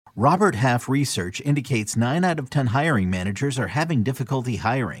Robert Half research indicates 9 out of 10 hiring managers are having difficulty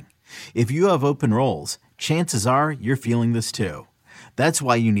hiring. If you have open roles, chances are you're feeling this too. That's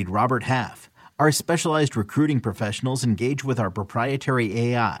why you need Robert Half. Our specialized recruiting professionals engage with our proprietary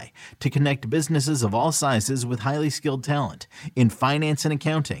AI to connect businesses of all sizes with highly skilled talent in finance and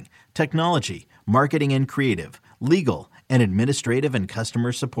accounting, technology, marketing and creative, legal, and administrative and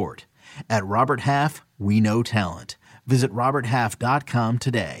customer support. At Robert Half, we know talent. Visit roberthalf.com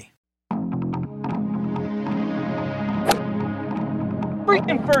today.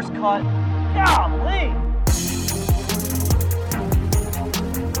 Freaking first cut. Golly.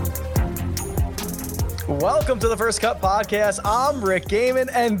 Welcome to the First Cut Podcast. I'm Rick Gaiman,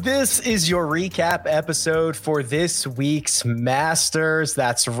 and this is your recap episode for this week's Masters.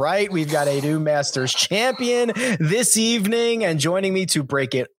 That's right. We've got a new Masters champion this evening, and joining me to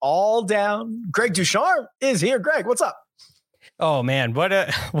break it all down, Greg Ducharme is here. Greg, what's up? Oh man,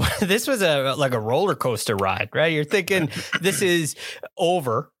 this was like a roller coaster ride, right? You're thinking this is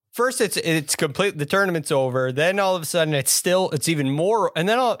over. First, it's complete. The tournament's over. Then all of a sudden, it's even more. And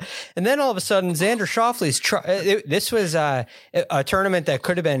then all of a sudden, Xander Schauffele's. This was a tournament that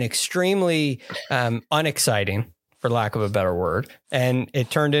could have been extremely unexciting, for lack of a better word, and it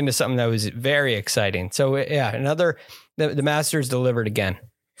turned into something that was very exciting. So yeah, the Masters delivered again.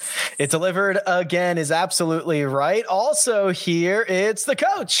 It delivered again is absolutely right. Also here, it's the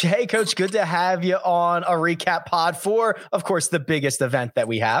coach. Hey, coach, good to have you on a recap pod for, of course, the biggest event that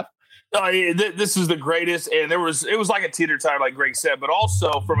we have. This is the greatest, and it was like a teeter totter, like Greg said, but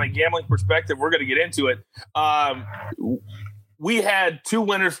also from a gambling perspective, we're going to get into it. We had 2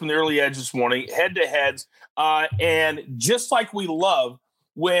 winners from the early edge this morning, head-to-heads, and just like we love,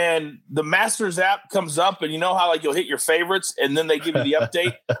 when the Masters app comes up and you know how like you'll hit your favorites and then they give you the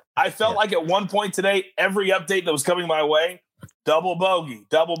update. I felt like at one point today, every update that was coming my way, double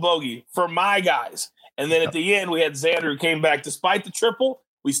bogey for my guys. And then at the end, we had Xander who came back despite the triple.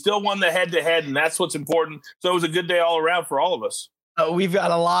 We still won the head-to-head, and that's what's important. So it was a good day all around for all of us. We've got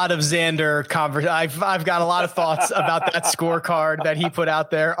a lot of Xander I've got a lot of thoughts about that scorecard that he put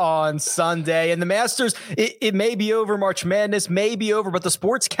out there on Sunday. And the Masters, it may be over. March Madness may be over, but the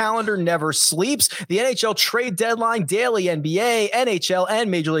sports calendar never sleeps. The NHL trade deadline, daily NBA, NHL,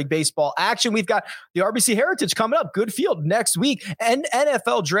 and Major League Baseball action. We've got the RBC Heritage coming up, good field next week, and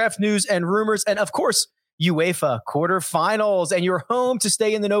NFL draft news and rumors. And of course, UEFA quarterfinals, and you're home to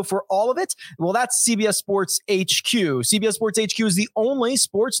stay in the know for all of it. Well, that's CBS Sports HQ. CBS Sports HQ is the only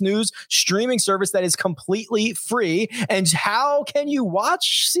sports news streaming service that is completely free. And how can you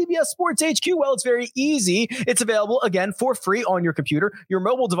watch CBS Sports HQ? Well, it's very easy. It's available, again, for free on your computer, your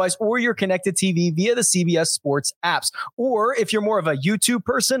mobile device, or your connected TV via the CBS Sports apps. Or if you're more of a YouTube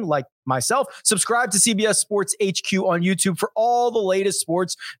person like myself, subscribe to CBS Sports HQ on YouTube for all the latest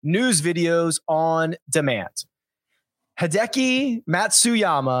sports news videos on demand. Hideki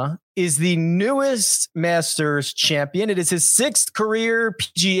Matsuyama is the newest Masters champion. It is his 6th career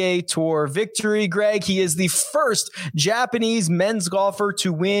PGA Tour victory. Greg, he is the first Japanese men's golfer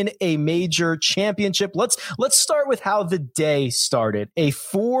to win a major championship. Let's start with how the day started. A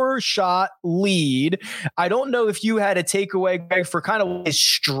 4-shot lead. I don't know if you had a takeaway, Greg, for kind of what his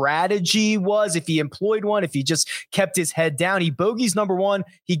strategy was, if he employed one, if he just kept his head down. He bogeys number 1.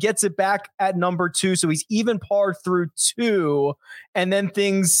 He gets it back at number 2. So he's even par through 2. And then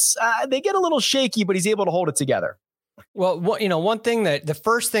things, they get a little shaky, but he's able to hold it together. Well, the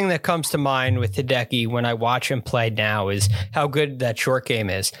first thing that comes to mind with Hideki when I watch him play now is how good that short game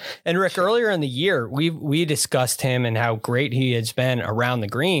is. And Rick, earlier in the year, we discussed him and how great he has been around the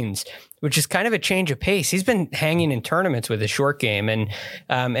greens, which is kind of a change of pace. He's been hanging in tournaments with his short game, and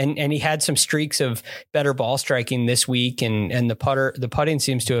he had some streaks of better ball striking this week, and the putting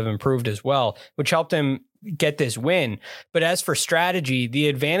seems to have improved as well, which helped him get this win. But as for strategy, the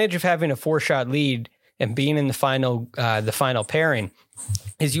advantage of having a 4-shot lead and being in the final pairing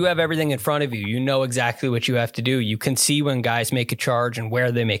is you have everything in front of you. You know exactly what you have to do. You can see when guys make a charge and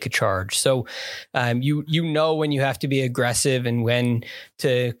where they make a charge. So you know when you have to be aggressive and when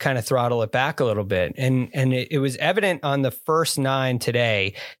to kind of throttle it back a little bit. And it was evident on the first 9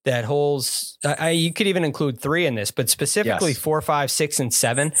 today that holes, you could even include 3 in this, but specifically 4, 5, 6, and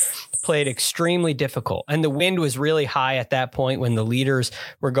 7 played extremely difficult. And the wind was really high at that point when the leaders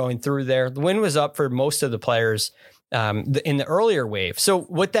were going through there. The wind was up for most of the players in the earlier wave. So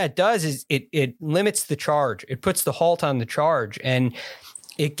what that does is it limits the charge. It puts the halt on the charge, and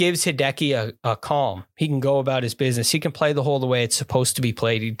it gives Hideki a calm. He can go about his business. He can play the hole the way it's supposed to be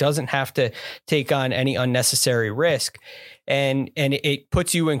played. He doesn't have to take on any unnecessary risk, and it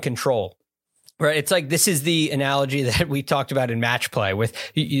puts you in control. Right. It's like, this is the analogy that we talked about in match play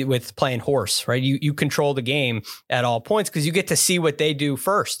with playing horse, right? You control the game at all points because you get to see what they do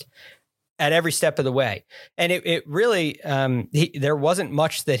first at every step of the way. And it really, there wasn't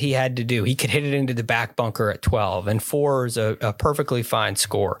much that he had to do. He could hit it into the back bunker at 12, and 4 is a perfectly fine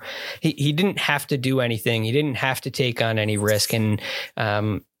score. He didn't have to do anything. He didn't have to take on any risk.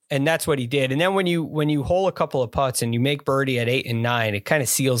 And that's what he did. And then when you hole a couple of putts and you make birdie at 8 and 9, it kind of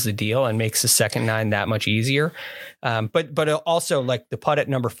seals the deal and makes the second 9 that much easier. But also, like, the putt at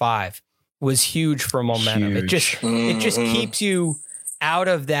number 5 was huge for momentum. Huge. It just keeps you out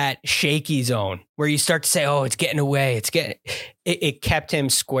of that shaky zone where you start to say, oh, it's getting away. It kept him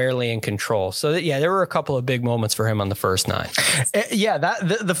squarely in control. So that, there were a couple of big moments for him on the first 9.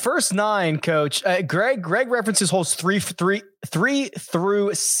 The first 9, Coach, Greg references holes 3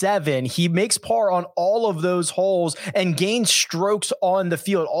 through 7. He makes par on all of those holes and gains strokes on the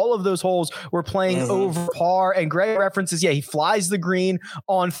field. All of those holes were playing over par. And Greg references, he flies the green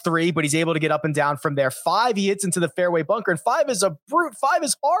on 3, but he's able to get up and down from there. 5, he hits into the fairway bunker, and 5 is a brute. 5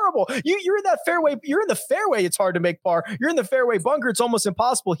 is horrible. You're in that fairway. You're in the fairway. It's hard to make par. You're in the fairway bunker. It's almost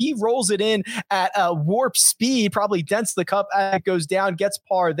impossible. He rolls it in at a warp speed, probably dents the cup as it goes down, gets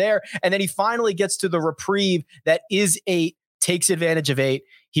par there. And then he finally gets to the reprieve that is 8, takes advantage of 8.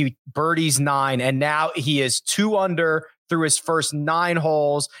 He birdies 9, and now he is 2 under through his first 9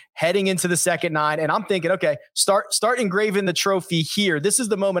 holes, heading into the second 9. And I'm thinking, okay, start engraving the trophy here. This is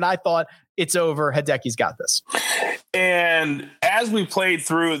the moment I thought, it's over. Hideki's got this. And as we played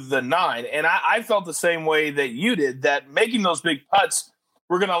through the 9, and I felt the same way that you did, that making those big putts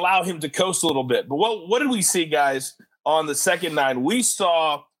were going to allow him to coast a little bit. But what did we see, guys, on the second 9? We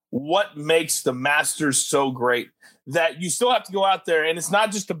saw what makes the Masters so great, that you still have to go out there, and it's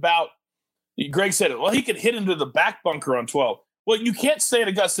not just about, Greg said it, well, he could hit into the back bunker on 12. Well, you can't say at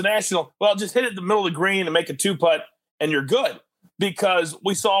Augusta National, well, just hit it in the middle of the green and make a 2-putt and you're good, because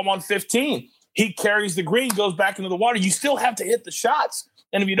we saw him on 15. He carries the green, goes back into the water. You still have to hit the shots.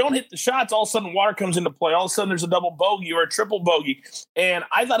 And if you don't hit the shots, all of a sudden water comes into play. All of a sudden there's a double bogey or a triple bogey. And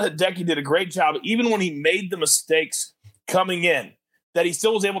I thought Hideki did a great job, even when he made the mistakes coming in, that he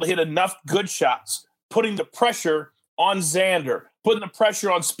still was able to hit enough good shots, putting the pressure on Xander, putting the pressure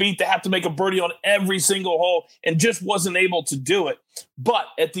on Spieth to have to make a birdie on every single hole, and just wasn't able to do it. But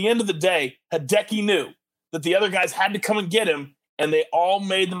at the end of the day, Hideki knew that the other guys had to come and get him, and they all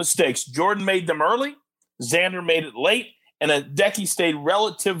made the mistakes. Jordan made them early, Xander made it late, and Hideki stayed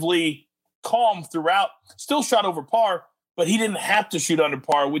relatively calm throughout, still shot over par, but he didn't have to shoot under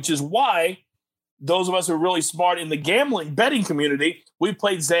par, which is why those of us who are really smart in the gambling betting community, we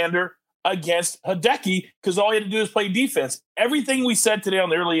played Xander against Hideki, because all he had to do is play defense. Everything we said today on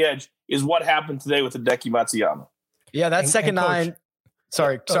the early edge is what happened today with Hideki Matsuyama. Yeah, that second 9.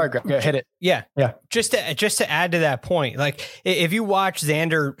 Sorry, Greg. Hit it. Yeah. Just to add to that point, like, if you watch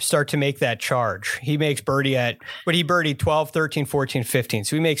Xander start to make that charge, he makes birdie he birdied 12, 13, 14, 15.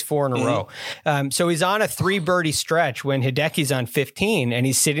 So he makes 4 in a row. So he's on a 3 birdie stretch when Hideki's on 15, and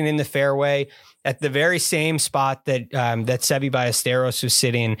he's sitting in the fairway at the very same spot that Seve Ballesteros was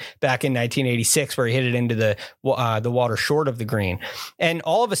sitting back in 1986, where he hit it into the water short of the green. And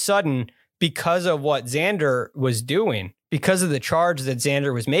all of a sudden, because of what Xander was doing, because of the charge that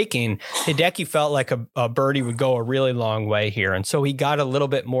Xander was making, Hideki felt like a birdie would go a really long way here. And so he got a little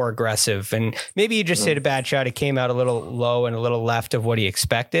bit more aggressive, and maybe he just hit a bad shot. It came out a little low and a little left of what he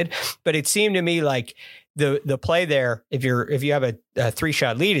expected. But it seemed to me like the play there, if you have a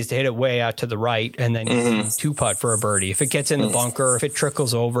 3-shot lead, is to hit it way out to the right, and then you 2-putt for a birdie. If it gets in the bunker, if it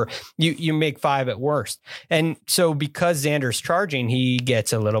trickles over, you make 5 at worst. And so because Xander's charging, he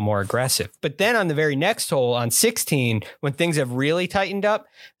gets a little more aggressive. But then on the very next hole, on 16, when things have really tightened up,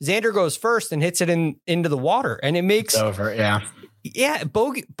 Xander goes first and hits it into the water, and it makes it's over. Yeah,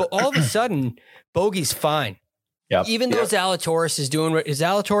 bogey. But all of a sudden, bogey's fine. Yep. Even though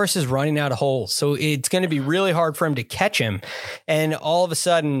Zalatoris is running out of holes, so it's going to be really hard for him to catch him. And all of a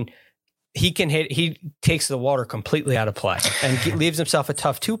sudden, he takes the water completely out of play and leaves himself a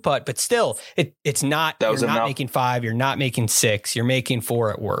tough 2-putt. But still, it's not. You're not making 5. You're not making 6. You're making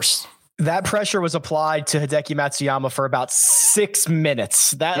 4 at worst. That pressure was applied to Hideki Matsuyama for about 6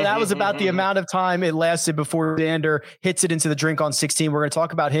 minutes. That was about the amount of time it lasted before Xander hits it into the drink on 16. We're going to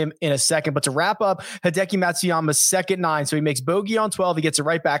talk about him in a second. But to wrap up Hideki Matsuyama's second 9, so he makes bogey on 12. He gets it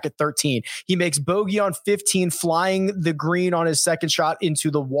right back at 13. He makes bogey on 15, flying the green on his second shot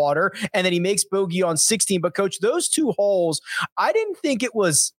into the water. And then he makes bogey on 16. But, Coach, those 2 holes, I didn't think it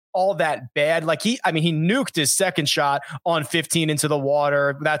was all that bad. Like he nuked his second shot on 15 into the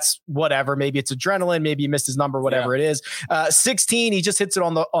water. That's whatever. Maybe it's adrenaline. Maybe he missed his number, whatever it is. 16, he just hits it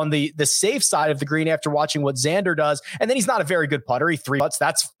on the safe side of the green after watching what Xander does. And then he's not a very good putter. He 3-putts.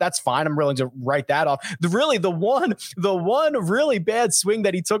 That's fine. I'm willing to write that off. The one really bad swing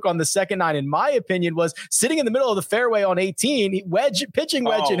that he took on the second 9, in my opinion, was sitting in the middle of the fairway on 18, pitching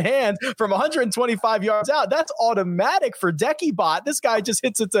wedge in hand from 125 yards out. That's automatic for Hideki bot. This guy just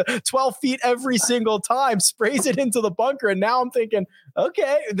hits it to 12 feet every single time, sprays it into the bunker. And now I'm thinking,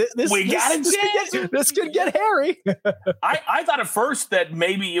 okay, this could get hairy. I thought at first that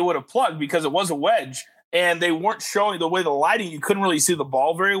maybe it would have plugged because it was a wedge and they weren't showing the way the lighting, you couldn't really see the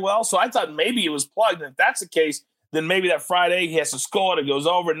ball very well. So I thought maybe it was plugged. And if that's the case, then maybe that Friday he has to score it, it goes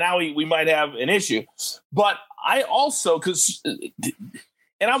over. Now we might have an issue. But I also,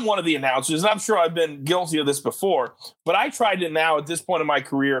 and I'm one of the announcers, and I'm sure I've been guilty of this before, but I try to now at this point in my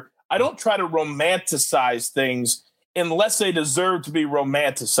career, I don't try to romanticize things unless they deserve to be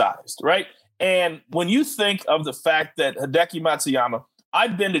romanticized, right? And when you think of the fact that Hideki Matsuyama,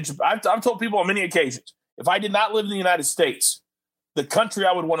 I've told people on many occasions, if I did not live in the United States, the country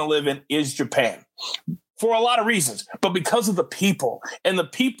I would want to live in is Japan. For a lot of reasons, but because of the people, and the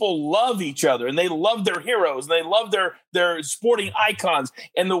people love each other, and they love their heroes, and they love their sporting icons,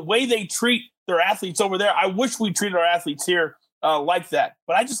 and the way they treat their athletes over there. I wish we treated our athletes here like that,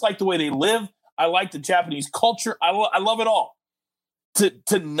 but I just like the way they live. I like the Japanese culture. I love it all.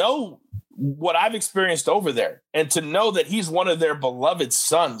 To know what I've experienced over there, and to know that he's one of their beloved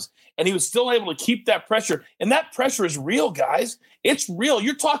sons, and he was still able to keep that pressure, and that pressure is real, guys. It's real.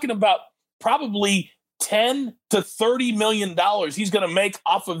 You're talking about probably $10 to $30 million he's going to make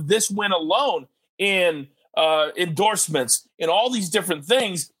off of this win alone in endorsements and all these different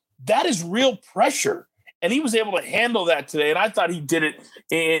things. That is real pressure. And he was able to handle that today. And I thought he did it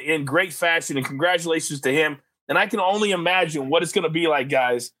in great fashion. And congratulations to him. And I can only imagine what it's going to be like,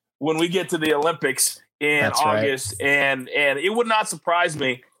 guys, when we get to the Olympics in August. Right. And it would not surprise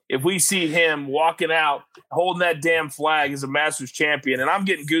me if we see him walking out holding that damn flag as a Masters champion. And I'm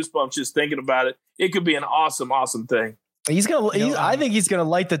getting goosebumps just thinking about it. It could be an awesome, awesome thing. I think he's going to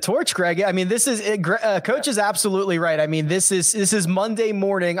light the torch, Greg. I mean, Coach is absolutely right. I mean, this is Monday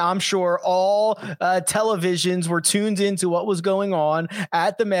morning. I'm sure all televisions were tuned into what was going on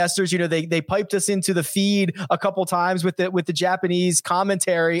at the Masters. You know, they piped us into the feed a couple times with the Japanese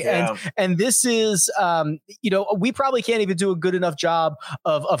commentary, and this is, we probably can't even do a good enough job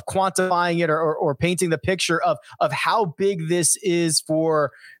of quantifying it or painting the picture of how big this is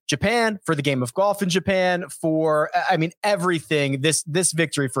for Japan, for the game of golf in Japan, for, everything, this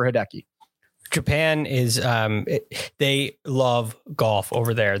victory for Hideki. Japan is, they love golf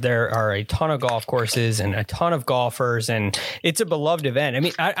over there. There are a ton of golf courses and a ton of golfers, and it's a beloved event. I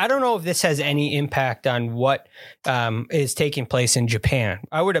mean, I don't know if this has any impact on what is taking place in Japan.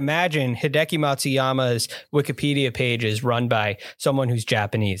 I would imagine Hideki Matsuyama's Wikipedia page is run by someone who's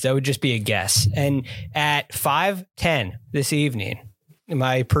Japanese. That would just be a guess. And at 5:10 this evening,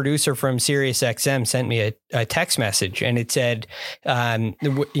 my producer from SiriusXM sent me a text message, and it said, Hideki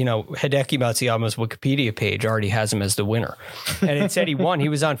Matsuyama's Wikipedia page already has him as the winner. And it said he won. He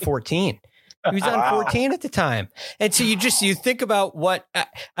was on 14. He was on 14 at the time. And so you think about what,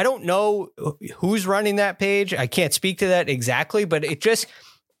 I don't know who's running that page. I can't speak to that exactly, but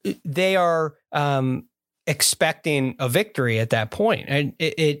they are, expecting a victory at that point. And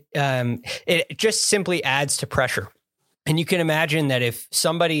it just simply adds to pressure. And you can imagine that if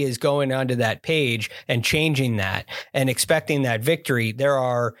somebody is going onto that page and changing that and expecting that victory,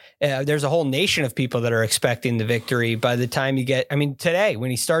 there's a whole nation of people that are expecting the victory by the time you get, today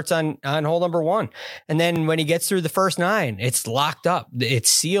when he starts on hole number 1, and then when he gets through the first 9, it's locked up. It's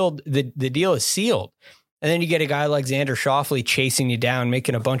sealed. The deal is sealed. And then you get a guy like Xander Schauffele chasing you down,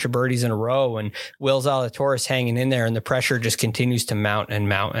 making a bunch of birdies in a row, and Will Zalatoris hanging in there, and the pressure just continues to mount and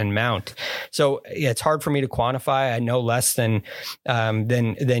mount and mount. So yeah, it's hard for me to quantify. I know less than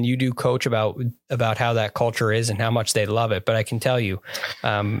you do, Coach, about how that culture is and how much they love it. But I can tell you,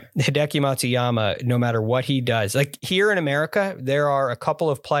 Hideki Matsuyama, no matter what he does, like here in America, there are a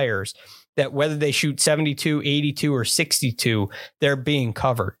couple of players that whether they shoot 72, 82, or 62, they're being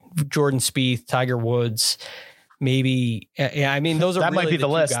covered. Jordan Spieth, Tiger Woods, maybe. Those are that really might be the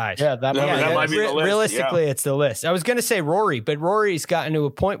list. Guys. Yeah, that might be the list. Realistically, it's the list. I was going to say Rory, but Rory's gotten to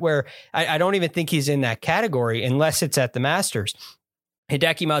a point where I don't even think he's in that category unless it's at the Masters.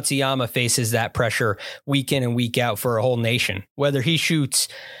 Hideki Matsuyama faces that pressure week in and week out for a whole nation. Whether he shoots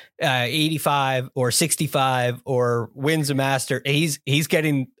 85 or 65 or wins a master, he's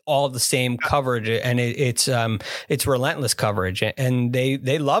getting all the same coverage, and it's relentless coverage, and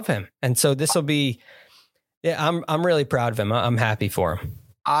they love him. And so this will be, I'm really proud of him. I'm happy for him.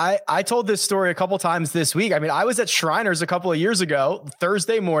 I told this story a couple times this week. I mean, I was at Shriners a couple of years ago,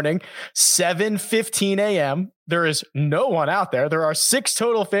 Thursday morning, 7:15 a.m. There is no one out there. There are 6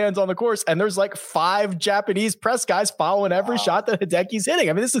 total fans on the course, and there's like 5 Japanese press guys following every shot that Hideki's hitting.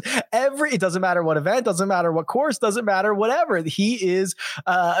 I mean, this is it doesn't matter what event, doesn't matter what course, doesn't matter whatever. He is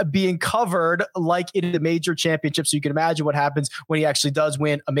being covered like it is a major championship. So you can imagine what happens when he actually does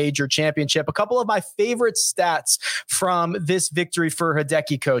win a major championship. A couple of my favorite stats from this victory for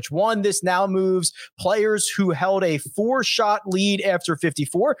Hideki, coach. One, this now moves players who held a 4-shot lead after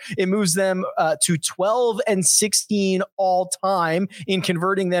 54. It moves them to 12 and 16 all time in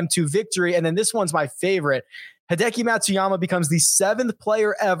converting them to victory. And then this one's my favorite. Hideki Matsuyama becomes the 7th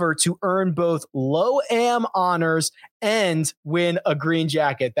player ever to earn both low-am honors and win a green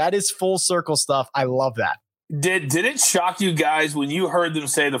jacket. That is full circle stuff. I love that. Did it shock you guys when you heard them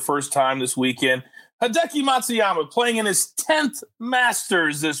say the first time this weekend, Hideki Matsuyama playing in his 10th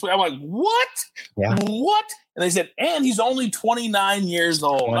Masters this week? I'm like, what? Yeah. What? And they said, and he's only 29 years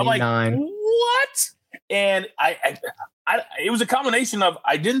old. 29. I'm like, what? And I it was a combination of,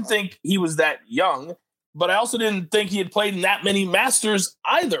 I didn't think he was that young, but I also didn't think he had played in that many Masters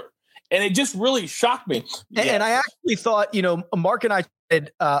either. And it just really shocked me. And I actually thought, Mark and I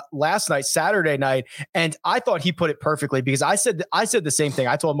did last night, Saturday night, and I thought he put it perfectly, because I said the same thing.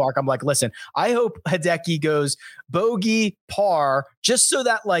 I told Mark, I'm like, listen, I hope Hideki goes bogey, par, just so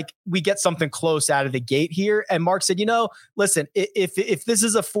that like we get something close out of the gate here. And Mark said, listen, if this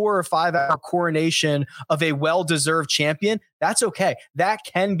is a 4 or 5 hour coronation of a well-deserved champion, that's okay. That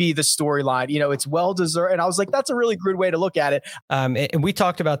can be the storyline. It's well-deserved. And I was like, that's a really good way to look at it. And we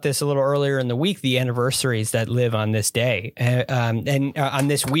talked about this a little earlier in the week, the anniversaries that live on this day and on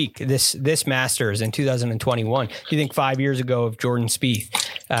this week, this Masters in 2021. You think 5 years ago of Jordan Spieth,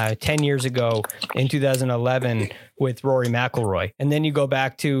 10 years ago in 2011 with Rory McIlroy. And then you go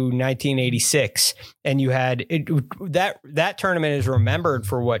back to 1986 and you had that tournament is remembered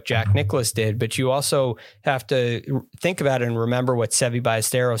for what Jack Nicklaus did, but you also have to think about it and remember what Seve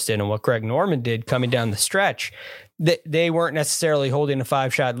Ballesteros did and what Greg Norman did coming down the stretch. They weren't necessarily holding a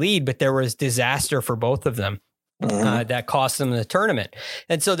 5-shot lead, but there was disaster for both of them. That cost them the tournament.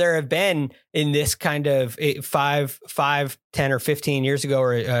 And so there have been in this kind of 5, 10 or 15 years ago,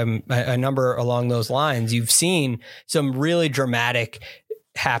 or a number along those lines, you've seen some really dramatic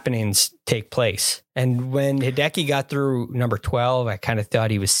happenings take place. And when Hideki got through number 12, I kind of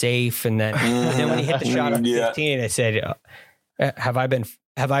thought he was safe. And then when he hit the shot on 15, I said, have I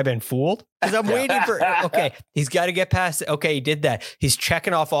been fooled? Because I'm waiting for, okay, he's got to get past. Okay, he did that. He's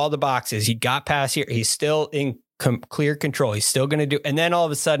checking off all the boxes. He got past here. He's still in clear control. He's still going to do. And then all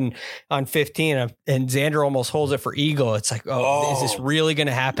of a sudden on 15, and Xander almost holds it for eagle. It's like, is this really going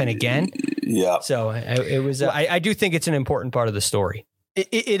to happen again? Yeah. So it was, I do think it's an important part of the story.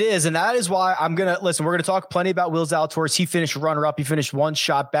 It is. And that is why I'm going to listen. We're going to talk plenty about Will Zalatoris. He finished runner up. He finished 1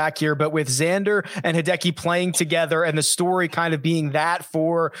 shot back here, but with Xander and Hideki playing together and the story kind of being that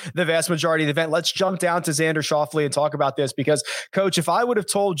for the vast majority of the event, let's jump down to Xander Schauffele and talk about this, because coach, if I would have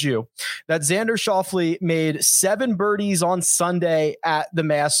told you that Xander Schauffele made 7 birdies on Sunday at the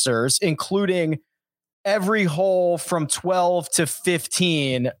Masters, including every hole from 12 to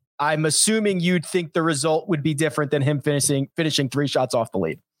 15, I'm assuming you'd think the result would be different than him finishing 3 shots off the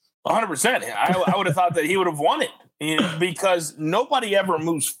lead. 100%. I would have thought that he would have won it, because nobody ever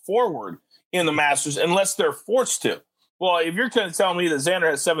moves forward in the Masters unless they're forced to. Well, if you're going to tell me that Xander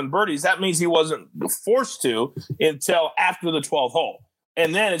has 7 birdies, that means he wasn't forced to until after the 12th hole.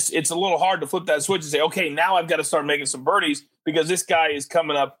 And then it's a little hard to flip that switch and say, okay, now I've got to start making some birdies because this guy is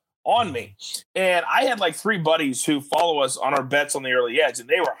coming up on me. And I had like 3 buddies who follow us on our bets on the early edge, and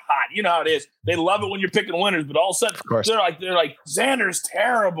they were hot. You know how it is. They love it when you're picking winners, but all of a sudden they're like, Xander's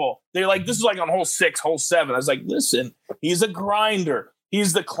terrible. They're like, this is like on hole 6, hole 7. I was like, listen, he's a grinder.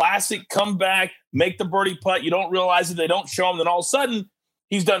 He's the classic comeback, make the birdie putt. You don't realize it. They don't show him. Then all of a sudden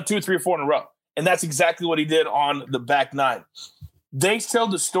he's done 2, 3, or 4 in a row. And that's exactly what he did on the back 9. They told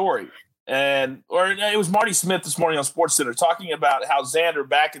the story. Or it was Marty Smith this morning on SportsCenter talking about how Xander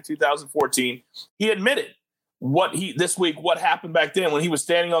back in 2014, he admitted what happened back then when he was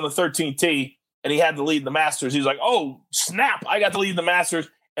standing on the 13th tee and he had to lead the Masters. He was like, oh, snap, I got to lead the Masters,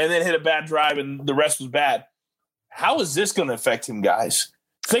 and then hit a bad drive and the rest was bad. How is this going to affect him, guys?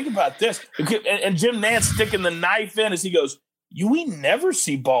 Think about this. And Jim Nantz sticking the knife in as he goes, we never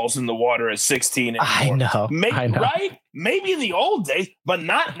see balls in the water at 16 anymore. I know. Right? Maybe in the old days, but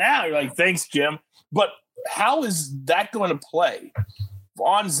not now. You're like, thanks, Jim. But how is that going to play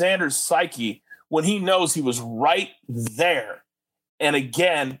on Xander's psyche when he knows he was right there? And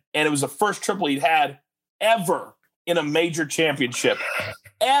again, and it was the first triple he'd had ever in a major championship,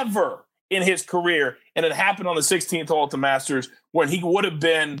 ever in his career. And it happened on the 16th hole at the Masters, when he would have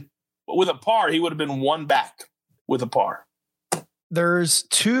been, with a par, he would have been one back with a par. There's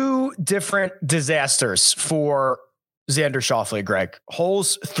two different disasters for Xander Schauffele, Greg.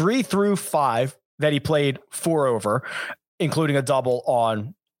 Holes 3 through 5 that he played 4 over, including a double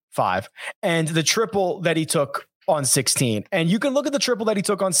on 5, and the triple that he took on 16. And you can look at the triple that he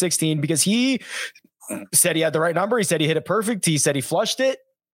took on 16 because he said he had the right number. He said he hit it perfect. He said he flushed it,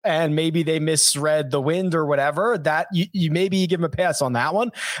 and maybe they misread the wind or whatever. That you maybe give him a pass on that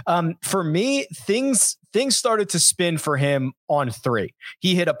one. For me, things started to spin for him on 3.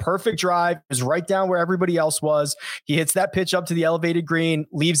 He hit a perfect drive. It was right down where everybody else was. He hits that pitch up to the elevated green,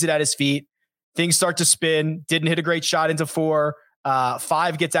 leaves it at his feet. Things start to spin. Didn't hit a great shot into 4.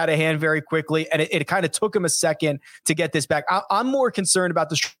 5 gets out of hand very quickly, and it kind of took him a second to get this back. I'm more concerned about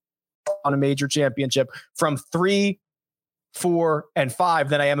this on a major championship from 3, 4, and 5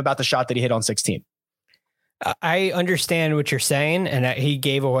 than I am about the shot that he hit on 16. I understand what you're saying, and he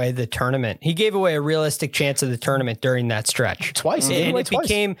gave away the tournament. He gave away a realistic chance of the tournament during that stretch. Twice. And it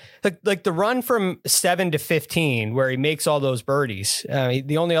became like the run from 7 to 15 where he makes all those birdies.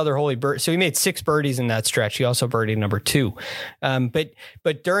 The only other hole so he made 6 birdies in that stretch. He also birdied number 2.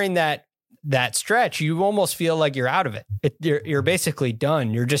 But during that stretch, you almost feel like you're out of it. You're basically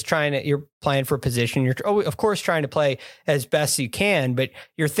done. You're just you're playing for position. You're of course trying to play as best you can, but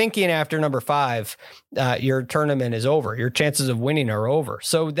you're thinking after number 5, your tournament is over. Your chances of winning are over.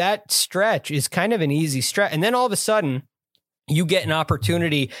 So that stretch is kind of an easy stretch. And then all of a sudden you get an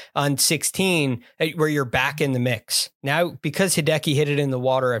opportunity on 16 where you're back in the mix. Now, because Hideki hit it in the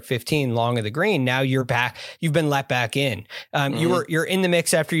water at 15 long of the green, now you're back. You've been let back in. You're in the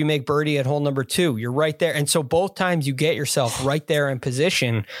mix after you make birdie at hole number 2. You're right there. And so both times you get yourself right there in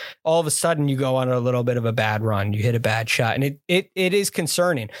position, all of a sudden you go on a little bit of a bad run. You hit a bad shot, and it is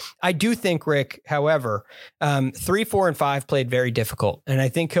concerning. I do think, Rick, however, 3, 4, and 5 played very difficult. And I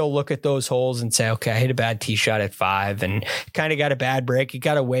think he'll look at those holes and say, okay, I hit a bad tee shot at 5 and kind of got a bad break. It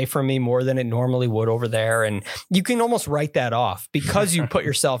got away from me more than it normally would over there. And you can almost write that off because you put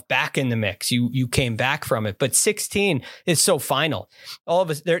yourself back in the mix. You came back from it. But 16 is so final. All of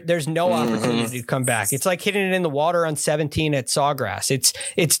us, there's no opportunity to come back. It's like hitting it in the water on 17 at Sawgrass. It's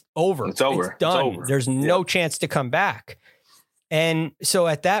over. It's done. It's over. There's no chance to come back. And so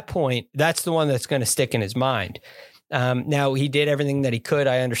at that point, that's the one that's going to stick in his mind. Now, he did everything that he could.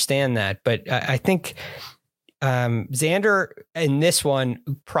 I understand that. But I think Xander in this one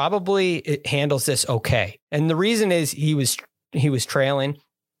probably handles this okay. And the reason is he was trailing.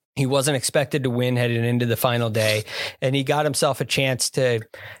 He wasn't expected to win heading into the final day, and he got himself a chance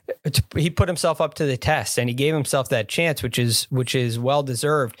he put himself up to the test, and he gave himself that chance, which is well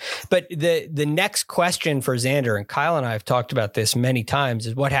deserved. But the next question for Xander, and Kyle and I have talked about this many times,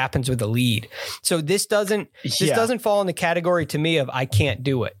 is what happens with the lead. So this doesn't fall in the category to me of I can't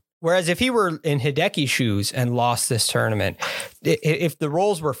do it. Whereas if he were in Hideki's shoes and lost this tournament, if the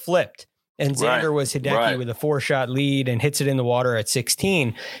roles were flipped and Xander was Hideki with a 4-shot lead and hits it in the water at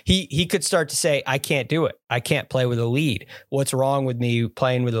 16, he could start to say, I can't do it. I can't play with a lead. What's wrong with me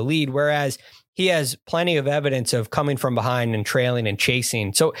playing with a lead? Whereas he has plenty of evidence of coming from behind and trailing and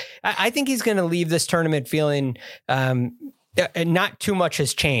chasing. So I think he's going to leave this tournament feeling not too much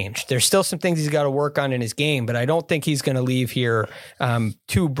has changed. There's still some things he's got to work on in his game, but I don't think he's going to leave here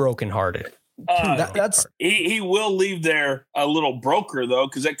too brokenhearted. He will leave there a little broker though,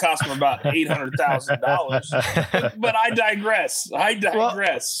 because it cost him about $800,000. But I digress.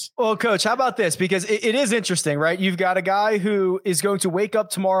 Well, Coach, how about this? Because it is interesting, right? You've got a guy who is going to wake up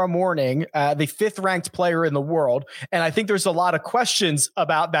tomorrow morning, the 5th ranked player in the world, and I think there's a lot of questions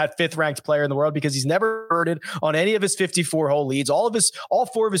about that 5th ranked player in the world because he's never birded on any of his 54 hole leads. All 4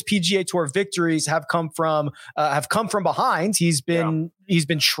 of his PGA Tour victories have come from behind. He's been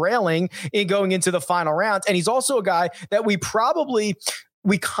trailing in going into the final round. And he's also a guy that we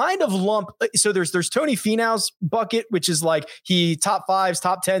kind of lump. So there's Tony Finau's bucket, which is like he top 5s,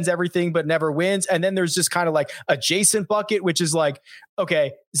 top 10s, everything, but never wins. And then there's just kind of like adjacent bucket, which is like,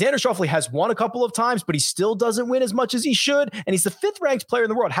 okay, Xander Schauffele has won a couple of times, but he still doesn't win as much as he should. And he's the 5th ranked player in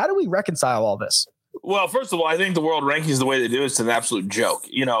the world. How do we reconcile all this? Well, first of all, I think the world rankings, the way they do it, is an absolute joke.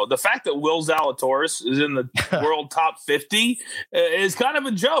 You know, the fact that Will Zalatoris is in the world top 50 is kind of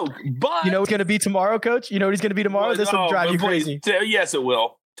a joke. But you know what's going to be tomorrow, Coach? You know what he's going to be tomorrow? This will drive you crazy. Yes, it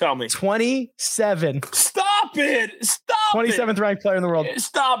will. Tell me. 27. Stop it. Stop 27th ranked player in the world.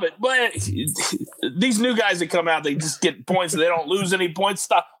 Stop it. But these new guys that come out, they just get points and they don't lose any points.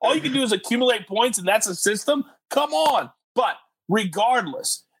 Stop. All you can do is accumulate points, and that's a system. Come on. But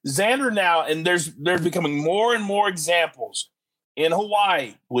regardless, Xander now, and there's becoming more and more examples in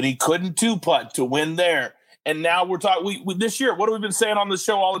Hawaii when he couldn't two-putt to win there. And now we're talking this year, what have we been saying on the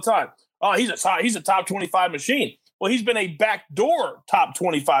show all the time? Oh, he's a top 25 machine. Well, he's been a backdoor top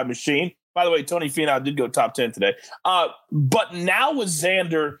 25 machine. By the way, Tony Finau did go top 10 today. But now with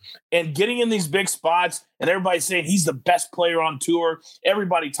Xander and getting in these big spots and everybody saying he's the best player on tour,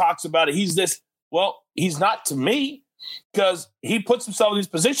 everybody talks about it. He's this. Well, he's not to me, because he puts himself in these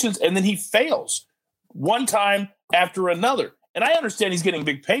positions and then he fails one time after another. And I understand he's getting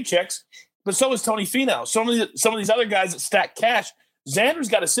big paychecks, but so is Tony Finau. Some of these other guys that stack cash. Xander's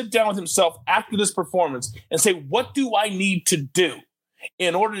got to sit down with himself after this performance and say, what do I need to do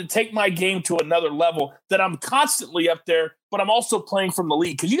in order to take my game to another level that I'm constantly up there, but I'm also playing from the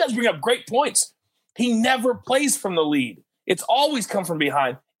lead? Because you guys bring up great points. He never plays from the lead. It's always come from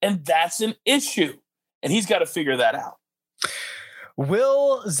behind, and that's an issue. And he's got to figure that out.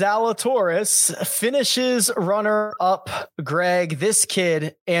 Will Zalatoris finishes runner-up. Greg, this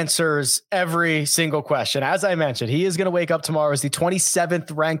kid answers every single question. As I mentioned, he is going to wake up tomorrow as the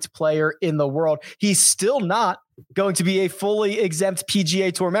 27th ranked player in the world. He's still not going to be a fully exempt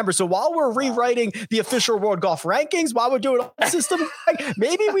PGA Tour member. So while we're rewriting the official World Golf Rankings, while we're doing all the system,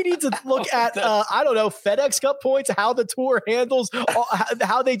 maybe we need to look at, FedEx Cup points, how the tour handles,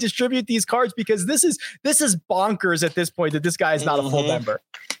 how they distribute these cards, because this is bonkers at this point that this guy is not a full member.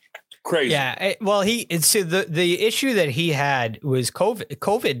 Crazy. Yeah. Well, the issue that he had was COVID.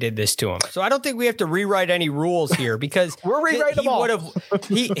 COVID did this to him. So I don't think we have to rewrite any rules here, because we're rewriting them all.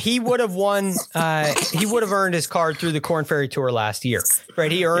 He would have won. He would have earned his card through the Korn Ferry Tour last year,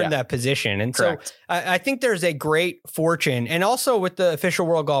 right? He earned that position. And correct. So I think there's a great fortune. And also with the official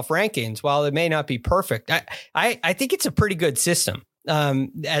World Golf Rankings, while it may not be perfect, I think it's a pretty good system.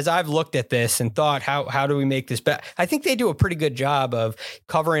 As I've looked at this and thought, how do we make this better? I think they do a pretty good job of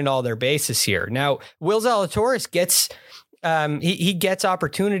covering all their bases here. Now, Will Zalatoris gets he gets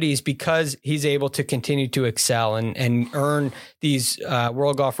opportunities because he's able to continue to excel and earn these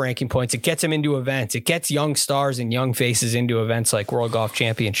World Golf Ranking points. It gets him into events. It gets young stars and young faces into events like World Golf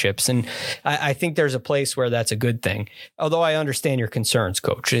Championships. And I think there's a place where that's a good thing. Although I understand your concerns,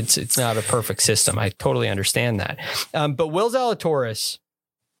 Coach. It's not a perfect system. I totally understand that. But Will Zalatoris,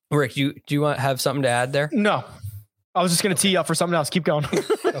 Rick, do you want to have something to add there? No. I was just going to tee you up for something else. Keep going.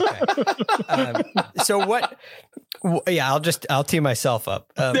 Okay. So what? Yeah, I'll tee myself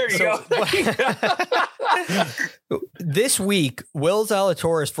up. There you go. This week, Will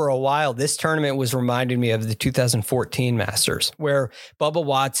Zalatoris, for a while, this tournament was reminding me of the 2014 Masters, where Bubba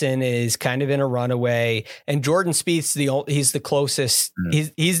Watson is kind of in a runaway, and Jordan Spieth's he's the closest.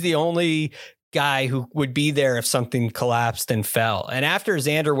 He's the only guy who would be there if something collapsed and fell. And after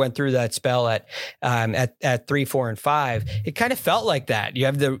Xander went through that spell at 3, 4, and 5, it kind of felt like that. You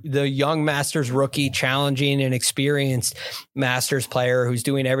have the young Masters rookie challenging an experienced Masters player who's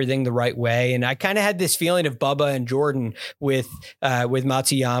doing everything the right way. And I kind of had this feeling of Bubba and Jordan with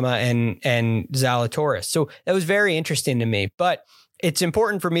Matsuyama and Zalatoris. So that was very interesting to me. But it's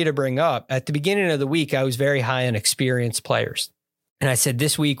important for me to bring up, at the beginning of the week, I was very high on experienced players. And I said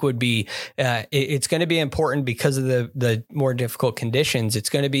this week would be, it's going to be important because of the more difficult conditions.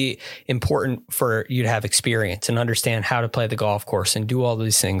 It's going to be important for you to have experience and understand how to play the golf course and do all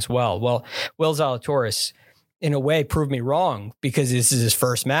these things well. Well, Will Zalatoris, in a way, proved me wrong because this is his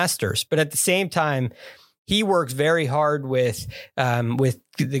first Masters. But at the same time, he works very hard with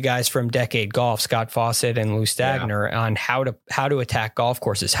the guys from Decade Golf, Scott Fawcett and Lou Stagner, on how to attack golf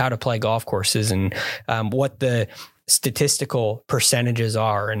courses, how to play golf courses, and what the statistical percentages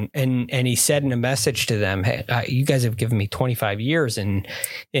are. And he said in a message to them, hey, you guys have given me 25 years in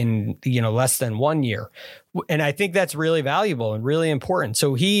less than 1 year. And I think that's really valuable and really important.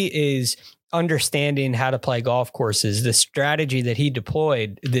 So he is understanding how to play golf courses. The strategy that he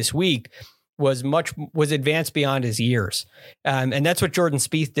deployed this week was advanced beyond his years. And that's what Jordan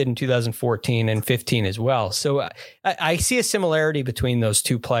Spieth did in 2014 and 15 as well. So I see a similarity between those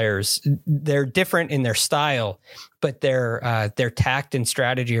two players. They're different in their style, but their tact and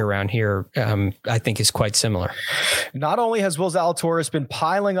strategy around here, I think, is quite similar. Not only has Will Zalatoris been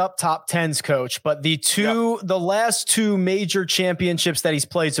piling up top tens, Coach, but the last two major championships that he's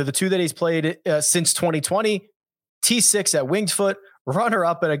played, so the two that he's played since 2020, T6 at Winged Foot,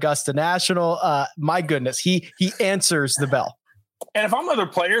 runner-up at Augusta National. My goodness, he answers the bell. And if I'm other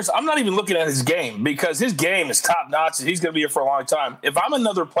players, I'm not even looking at his game because his game is top-notch and he's going to be here for a long time. If I'm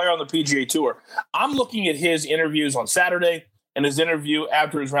another player on the PGA Tour, I'm looking at his interviews on Saturday and his interview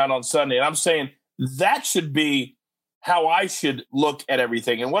after his round on Sunday, and I'm saying that should be how I should look at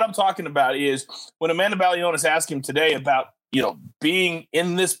everything. And what I'm talking about is when Amanda Balionis asked him today about, being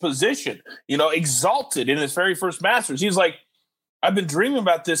in this position, exalted in his very first Masters, he's like, I've been dreaming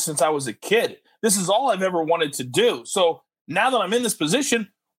about this since I was a kid. This is all I've ever wanted to do. So now that I'm in this position,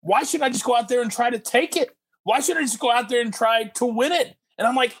 why shouldn't I just go out there and try to take it? Why shouldn't I just go out there and try to win it? And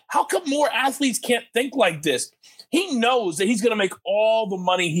I'm like, how come more athletes can't think like this? He knows that he's going to make all the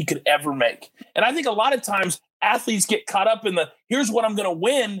money he could ever make. And I think a lot of times athletes get caught up in here's what I'm going to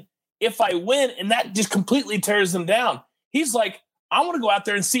win if I win, and that just completely tears them down. He's like, I want to go out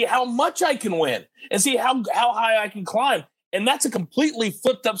there and see how much I can win and see how high I can climb. And that's a completely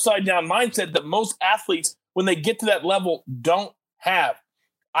flipped upside down mindset that most athletes, when they get to that level, don't have.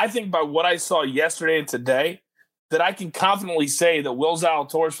 I think by what I saw yesterday and today, that I can confidently say that Will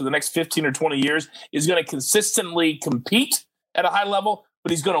Zalatoris for the next 15 or 20 years is going to consistently compete at a high level,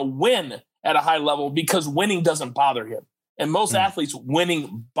 but he's going to win at a high level because winning doesn't bother him. And most athletes,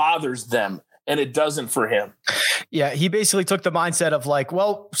 winning bothers them, and it doesn't for him. Yeah, he basically took the mindset of like,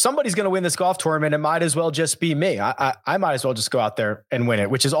 well, somebody's going to win this golf tournament. It might as well just be me. I might as well just go out there and win it,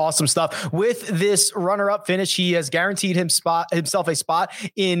 which is awesome stuff. With this runner-up finish, he has guaranteed himself a spot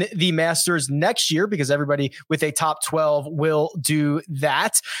in the Masters next year because everybody with a top 12 will do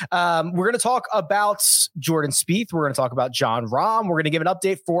that. We're going to talk about Jordan Spieth. We're going to talk about Jon Rahm. We're going to give an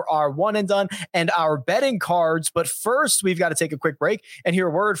update for our one and done and our betting cards. But first, we've got to take a quick break and hear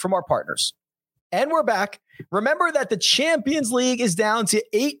a word from our partners. And we're back. Remember that the Champions League is down to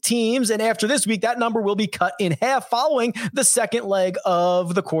 8 teams. And after this week, that number will be cut in half following the second leg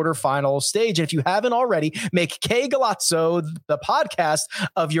of the quarterfinal stage. And if you haven't already, make K Galazzo the podcast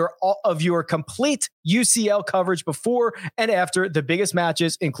of your complete UCL coverage before and after the biggest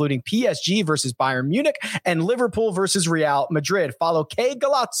matches, including PSG versus Bayern Munich and Liverpool versus Real Madrid. Follow K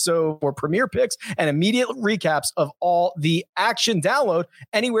Galazzo for premier picks and immediate recaps of all the action. Download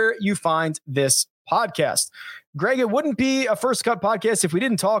anywhere you find this podcast. Greg, it wouldn't be a First Cut podcast if we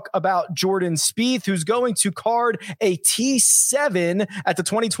didn't talk about Jordan Spieth, who's going to card a T7 at the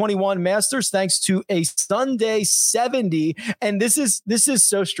 2021 Masters thanks to a Sunday 70. And this is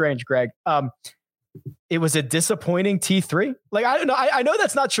so strange, Greg. It was a disappointing T3. Like, I don't know. I know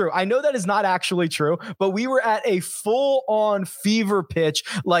that's not true. I know that is not actually true, but we were at a full on fever pitch,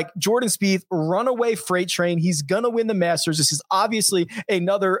 like Jordan Spieth, runaway freight train. He's going to win the Masters. This is obviously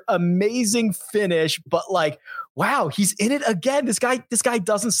another amazing finish, but like, wow, he's in it again. This guy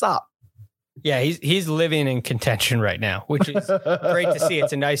doesn't stop. Yeah, he's living in contention right now, which is great to see.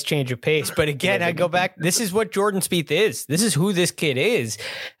 It's a nice change of pace. But again, I go back. This is what Jordan Spieth is. This is who this kid is,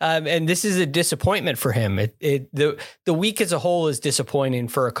 and this is a disappointment for him. The week as a whole is disappointing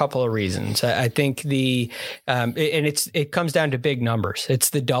for a couple of reasons. I think it comes down to big numbers. It's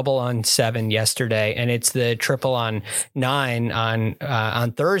the double on 7 yesterday, and it's the triple on 9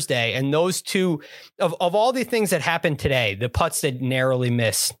 on Thursday. And those two of all the things that happened today, the putts that narrowly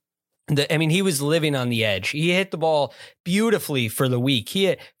missed. He was living on the edge. He hit the ball beautifully for the week. He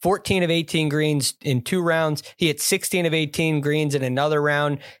hit 14 of 18 greens in 2 rounds. He hit 16 of 18 greens in another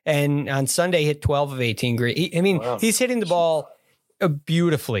round. And on Sunday, he hit 12 of 18 greens. Wow. He's hitting the ball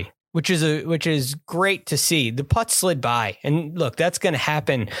beautifully, which is great to see. The putt slid by. And look, that's going to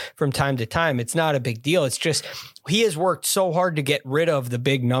happen from time to time. It's not a big deal. It's just he has worked so hard to get rid of the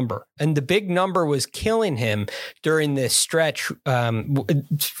big number. And the big number was killing him during this stretch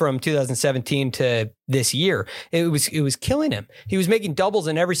from 2017 to this year. It was killing him. He was making doubles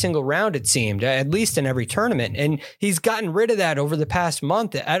in every single round, it seemed, at least in every tournament. And he's gotten rid of that over the past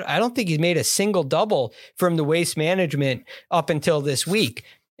month. I don't think he's made a single double from the waste management up until this week.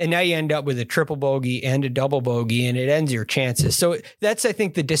 And now you end up with a triple bogey and a double bogey, and it ends your chances. So that's, I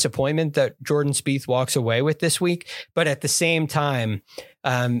think, the disappointment that Jordan Spieth walks away with this week. But at the same time,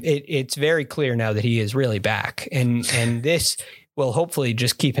 it's very clear now that he is really back. And this will hopefully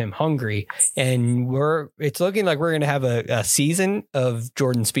just keep him hungry. And it's looking like we're going to have a season of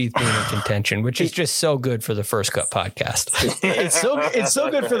Jordan Spieth being in contention, which is just so good for the First Cut podcast. It's so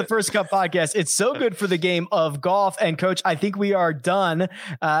good for the First Cut podcast. It's so good for the game of golf. And Coach, I think we are done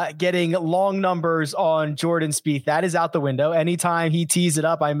getting long numbers on Jordan Spieth. That is out the window. Anytime he tees it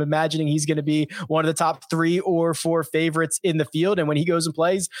up, I'm imagining he's going to be one of the top 3 or 4 favorites in the field. And when he goes and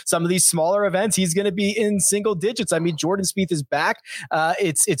plays some of these smaller events, he's going to be in single digits. I mean, Jordan Spieth is back.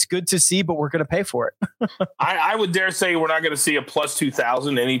 It's good to see, but we're going to pay for it. I would dare say we're not going to see a plus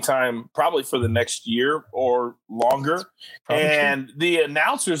 2,000 anytime, probably for the next year or longer. Probably and true. The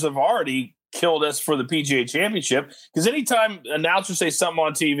announcers have already killed us for the PGA Championship, because anytime announcers say something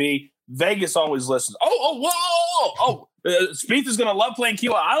on TV, Vegas always listens. Spieth is going to love playing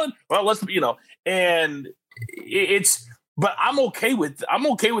Kilo Island. Well, and it's. But I'm okay with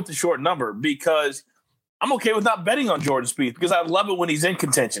the short number, because I'm okay with not betting on Jordan Spieth, because I love it when he's in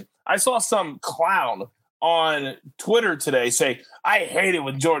contention. I saw some clown on Twitter today say, I hate it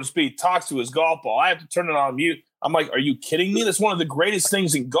when Jordan Spieth talks to his golf ball. I have to turn it on mute. I'm like, are you kidding me? That's one of the greatest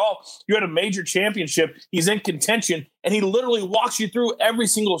things in golf. You're at a major championship. He's in contention, and he literally walks you through every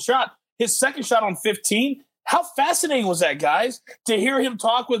single shot. His second shot on 15, how fascinating was that, guys? To hear him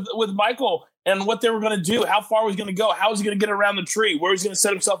talk with Michael and what they were going to do, how far he's going to go, how he's going to get around the tree, where he's going to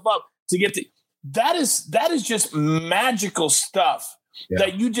set himself up to get to. That is just magical stuff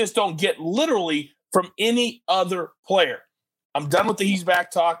that you just don't get literally from any other player. I'm done with the he's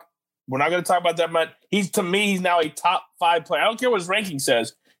back talk. We're not going to talk about that much. He's now a top 5 player. I don't care what his ranking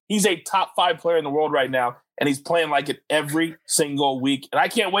says. He's a top 5 player in the world right now, and he's playing like it every single week. And I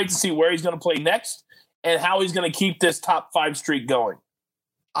can't wait to see where he's going to play next and how he's going to keep this top 5 streak going.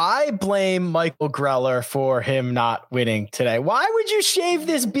 I blame Michael Greller for him not winning today. Why would you shave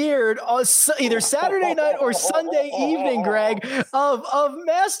this beard on either Saturday night or Sunday evening, Greg, of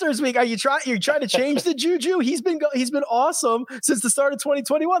Masters Week? You're trying to change the juju? He's been awesome since the start of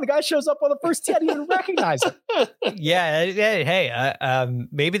 2021. The guy shows up on the first tee. I didn't even recognize him. Yeah. Hey,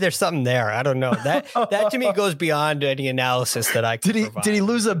 maybe there's something there. I don't know. That to me goes beyond any analysis that I could provide. Did he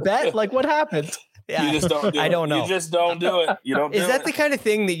lose a bet? Like, what happened? Yeah, you just don't do I don't know. You just don't do it. You don't. Is that the kind of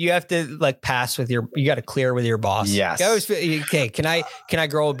thing that you have to like pass with you got to clear with your boss? Yes. I always feel, okay, can I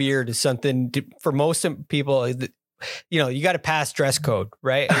grow a beard is something for most people. You got to pass dress code,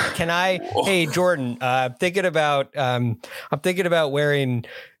 right? Can I? Hey, Jordan, I'm thinking about wearing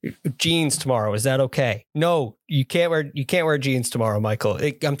jeans tomorrow. Is that okay? No, you can't wear jeans tomorrow, Michael.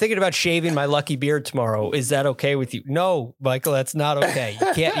 I'm thinking about shaving my lucky beard tomorrow. Is that okay with you? No, Michael, that's not okay.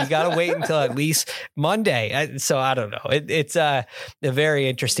 You got to wait until at least Monday. So I don't know. It's a very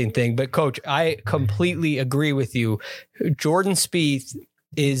interesting thing. But Coach, I completely agree with you. Jordan Spieth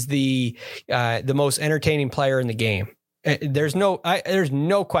is the most entertaining player in the game. There's no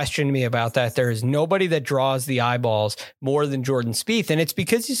question to me about that. There is nobody that draws the eyeballs more than Jordan Spieth, and it's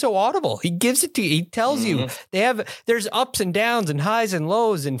because he's so audible. He gives it to you. He tells you there's ups and downs and highs and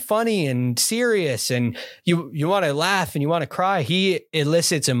lows and funny and serious, and you want to laugh and you want to cry. He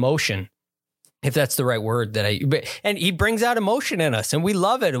elicits emotion, if that's the right word and he brings out emotion in us, and we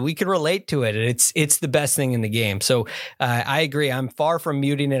love it, and we can relate to it. And it's the best thing in the game. So I agree. I'm far from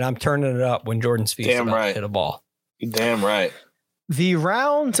muting it. I'm turning it up when Jordan Spieth about to hit a ball. Damn right. The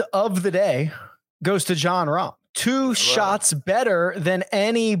round of the day goes to Jon Rahm. 2 shots better than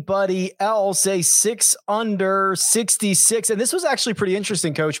anybody else, a 6 under 66. And this was actually pretty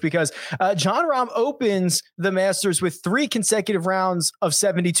interesting, Coach, because Jon Rahm opens the Masters with 3 consecutive rounds of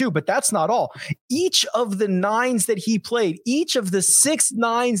 72, but that's not all. Each of the 9s that he played, each of the 6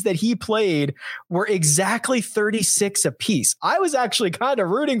 9s that he played were exactly 36 apiece. I was actually kind of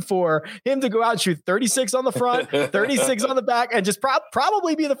rooting for him to go out and shoot 36 on the front, 36 on the back, and just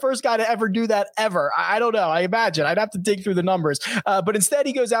probably be the first guy to ever do that ever. I don't know. I imagine. I'd have to dig through the numbers. But instead,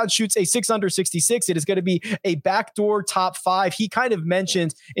 he goes out and shoots a 6 under 66. It is going to be a backdoor top 5. He kind of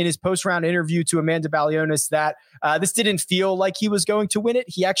mentioned in his post-round interview to Amanda Balionis that this didn't feel like he was going to win it.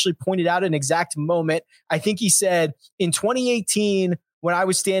 He actually pointed out an exact moment. I think he said, in 2018, when I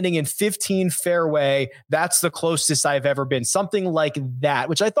was standing in 15 fairway, that's the closest I've ever been. Something like that,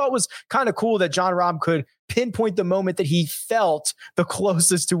 which I thought was kind of cool that Jon Rahm could pinpoint the moment that he felt the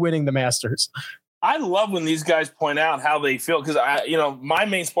closest to winning the Masters. I love when these guys point out how they feel, because my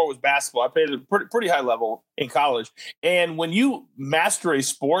main sport was basketball. I played at a pretty high level in college. And when you master a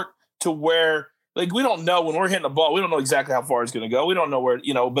sport to where, like, we don't know when we're hitting the ball, we don't know exactly how far it's going to go. We don't know where,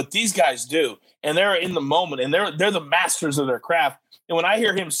 but these guys do. And they're in the moment, and they're the masters of their craft. And when I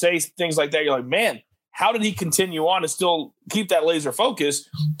hear him say things like that, you're like, man, how did he continue on and still keep that laser focus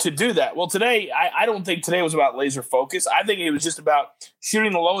to do that? Well, today, I don't think today was about laser focus. I think it was just about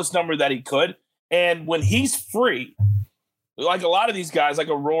shooting the lowest number that he could. And when he's free, like a lot of these guys, like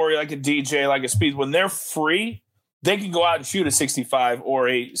a Rory, like a DJ, like a Speed, when they're free, they can go out and shoot a 65 or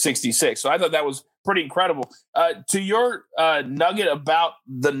a 66. So I thought that was pretty incredible. To your nugget about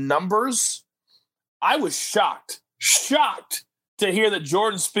the numbers, I was shocked to hear that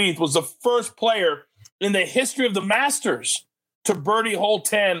Jordan Spieth was the first player in the history of the Masters to birdie hole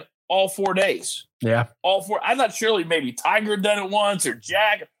 10 all 4 days. Yeah. All four. I thought surely maybe Tiger done it once or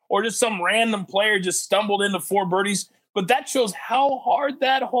Jack or just some random player just stumbled into 4 birdies. But that shows how hard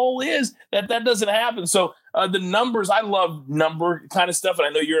that hole is, that doesn't happen. So the numbers, I love number kind of stuff. And I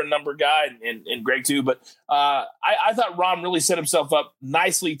know you're a number guy and Greg too. But I thought Rahm really set himself up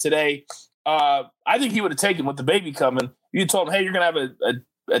nicely today. I think he would have taken with the baby coming. You told him, hey, you're going to have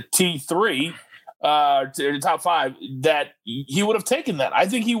a T3 to the top 5, that he would have taken that. I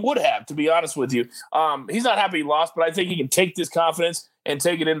think he would have, to be honest with you. He's not happy he lost, but I think he can take this confidence and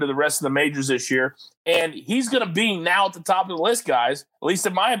take it into the rest of the majors this year. And he's going to be now at the top of the list, guys, at least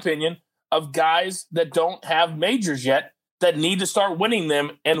in my opinion, of guys that don't have majors yet that need to start winning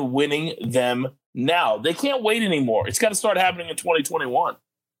them and winning them now. They can't wait anymore. It's got to start happening in 2021.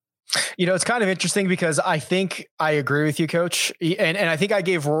 You know, it's kind of interesting because I think I agree with you, Coach. And I think I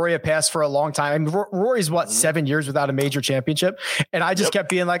gave Rory a pass for a long time. I mean, Rory's 7 years without a major championship. And I just kept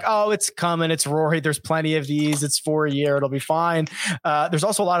being like, oh, it's coming. It's Rory. There's plenty of these. It's for a year. It'll be fine. There's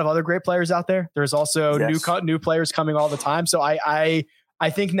also a lot of other great players out there. There's also new players coming all the time. So I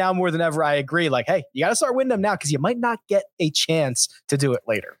think now more than ever, I agree. Like, hey, you got to start winning them now because you might not get a chance to do it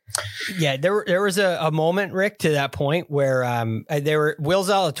later. Yeah, there was a moment, Rick, to that point where Will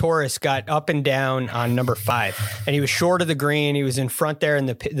Zalatoris got up and down on number 5, and he was short of the green. He was in front there, and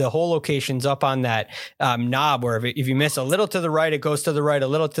the whole location's up on that knob where if you miss a little to the right, it goes to the right, a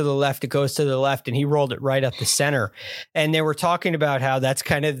little to the left, it goes to the left, and he rolled it right up the center. And they were talking about how that's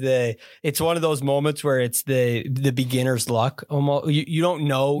kind of it's one of those moments where it's the beginner's luck. Almost, you don't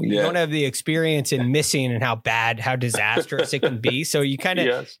know, you don't have the experience in missing and how disastrous it can be. So you kind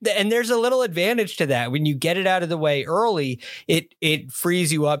of, and there's a little advantage to that. When you get it out of the way early, it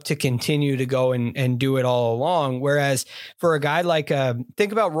frees you up to continue to go and do it all along. Whereas for a guy like,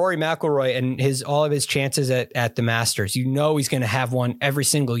 think about Rory McIlroy and all of his chances at the Masters. You know he's going to have one every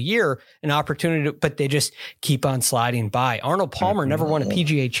single year, an opportunity, but they just keep on sliding by. Arnold Palmer never won a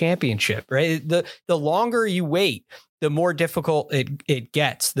PGA championship, right? The longer you wait, the more difficult it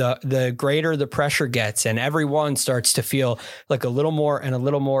gets, the greater the pressure gets, and everyone starts to feel like a little more and a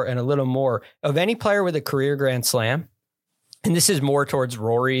little more and a little more of any player with a career Grand Slam. And this is more towards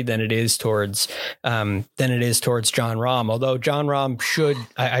Rory than it is towards Jon Rahm. Although Jon Rahm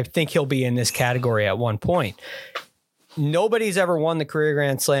I think he'll be in this category at one point. Nobody's ever won the career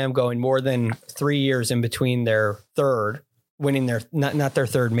Grand Slam going more than 3 years in between their third. Winning their not their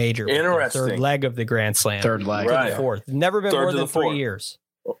third major, interesting, third leg of the Grand Slam, third leg, right? Fourth, never been more than 3 years.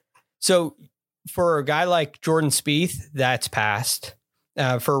 So for a guy like Jordan Spieth, that's passed.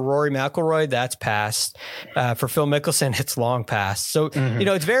 For Rory McIlroy, that's passed. For Phil Mickelson, it's long past. So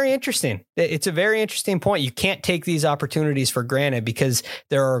it's very interesting. It's a very interesting point. You can't take these opportunities for granted because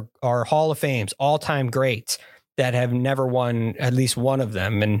there are Hall of Fames, all-time greats that have never won at least one of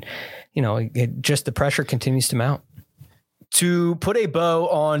them, and just the pressure continues to mount. To put a bow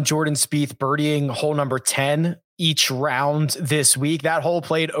on Jordan Spieth birdieing hole number 10 each round this week, that hole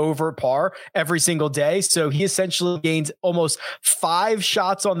played over par every single day. So he essentially gained almost 5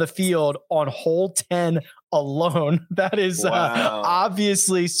 shots on the field on hole 10 alone. That is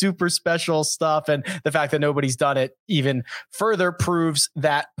obviously super special stuff. And the fact that nobody's done it even further proves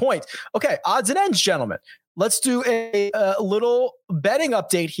that point. Okay, odds and ends, gentlemen. Let's do a little betting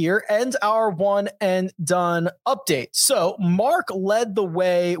update here and our one and done update. So Mark led the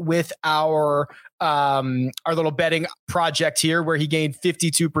way with our little betting project here where he gained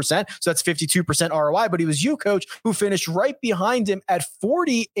 52%. So that's 52% ROI, but it was you, Coach, who finished right behind him at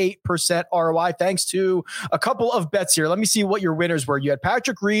 48% ROI, thanks to a couple of bets here. Let me see what your winners were. You had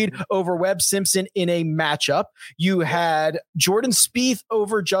Patrick Reed over Webb Simpson in a matchup. You had Jordan Spieth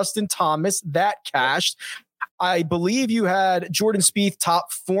over Justin Thomas. That cashed. I believe you had Jordan Spieth,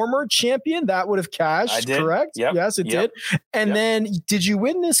 top former champion. That would have cashed, correct? Yep. Yes, it did. And then did you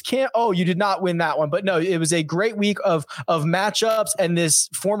win this Oh, you did not win that one. But no, it was a great week of matchups. And this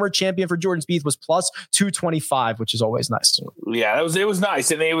former champion for Jordan Spieth was plus 225, which is always nice. Yeah, it was nice.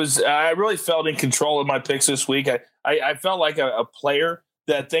 And I really felt in control of my picks this week. I felt like a player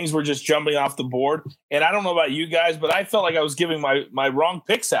that things were just jumping off the board. And I don't know about you guys, but I felt like I was giving my wrong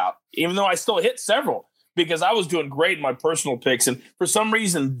picks out, even though I still hit several because I was doing great in my personal picks. And for some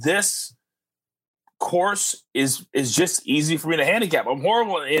reason, this course is just easy for me to handicap. I'm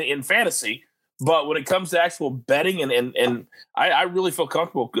horrible in fantasy, but when it comes to actual betting and I really feel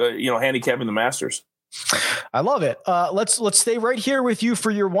comfortable, handicapping the Masters. I love it. Let's stay right here with you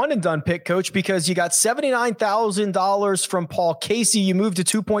for your one and done pick, Coach, because you got $79,000 from Paul Casey. You moved to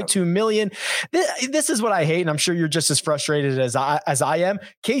 2.2 million. This is what I hate, and I'm sure you're just as frustrated as I am.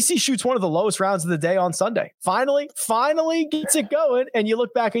 Casey shoots one of the lowest rounds of the day on Sunday. Finally gets it going, and you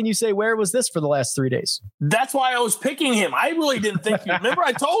look back and you say, "Where was this for the last 3 days?" That's why I was picking him. I really didn't think. Remember,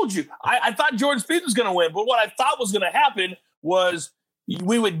 I told you I thought Jordan Spieth was going to win, but what I thought was going to happen was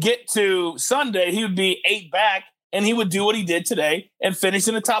we would get to Sunday, he would be 8 back, and he would do what he did today and finish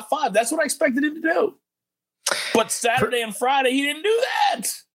in the top 5. That's what I expected him to do. But Saturday and Friday, he didn't do that.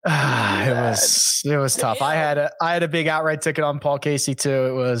 It was tough. I had a big outright ticket on Paul Casey too.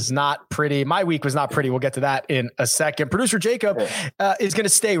 It was not pretty. My week was not pretty. We'll get to that in a second. Producer Jacob is going to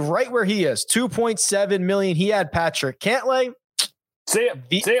stay right where he is. 2.7 million. He had Patrick Cantlay. See ya.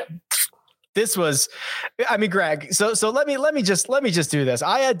 This was, Greg. So let me just do this.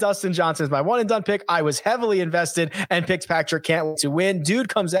 I had Dustin Johnson as my one and done pick. I was heavily invested and picked Patrick Cantlay to win. Dude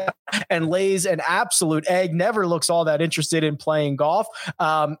comes out and lays an absolute egg. Never looks all that interested in playing golf.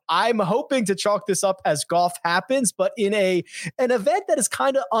 I'm hoping to chalk this up as golf happens, but in an event that is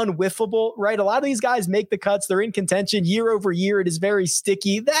kind of unwhiffable, right? A lot of these guys make the cuts. They're in contention year over year. It is very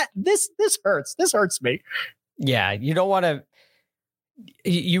sticky. This hurts. This hurts me. Yeah, you don't want to.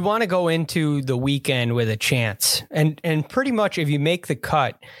 You want to go into the weekend with a chance. And pretty much if you make the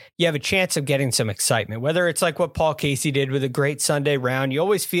cut, you have a chance of getting some excitement, whether it's like what Paul Casey did with a great Sunday round. You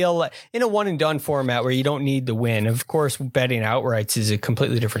always feel like in a one and done format where you don't need the win. Of course, betting outrights is a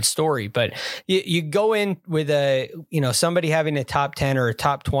completely different story, but you go in with somebody having a top 10 or a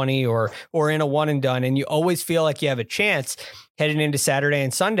top 20 or in a one and done, and you always feel like you have a chance heading into Saturday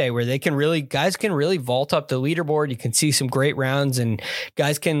and Sunday where guys can really vault up the leaderboard. You can see some great rounds and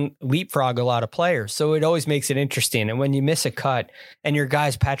guys can leapfrog a lot of players. So it always makes it interesting. And when you miss a cut and your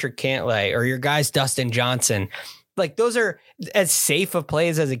guy's Patrick Cantlay or your guy's Dustin Johnson, like those are as safe of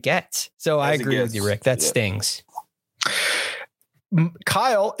plays as it gets. So I agree with you, Rick. That stings.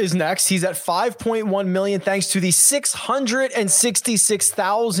 Kyle is next. He's at 5.1 million thanks to the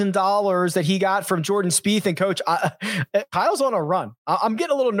 $666,000 that he got from Jordan Spieth. And Coach, Kyle's on a run. I'm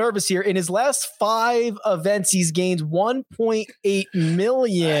getting a little nervous here. In his last 5 events, he's gained 1.8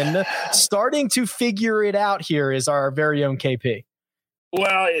 million. Starting to figure it out here is our very own KP.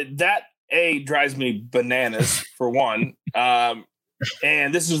 Well, that drives me bananas for one.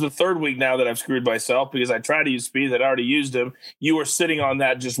 And this is the 3rd week now that I've screwed myself because I tried to use Spieth. I'd already used him. You were sitting on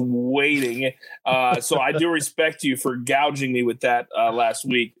that just waiting. So I do respect you for gouging me with that last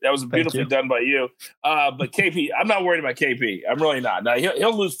week. That was beautifully done by you. But KP, I'm not worried about KP. I'm really not. Now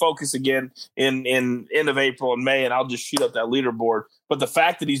he'll lose focus again in end of April and May, and I'll just shoot up that leaderboard. But the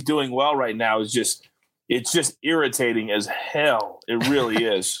fact that he's doing well right now is just irritating as hell. It really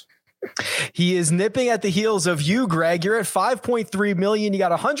is. He is nipping at the heels of you, Greg. You're at 5.3 million. You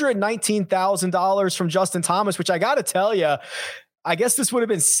got $119,000 from Justin Thomas, which I got to tell you, I guess this would have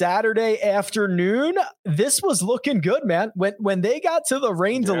been Saturday afternoon. This was looking good, man. When they got to the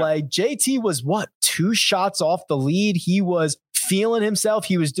rain delay, JT was 2 shots off the lead. He was feeling himself.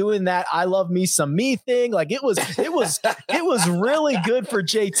 He was doing that I love me some me thing. Like it was really good for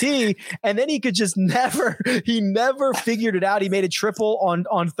JT. And then he could just never figured it out. He made a triple on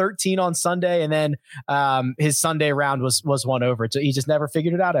 13 on Sunday. And then his Sunday round was one over. So he just never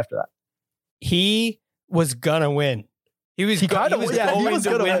figured it out after that. He was gonna win. He was going to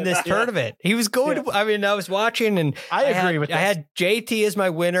win this tournament. He was going to. I mean, I was watching, and I agree with that. I had JT as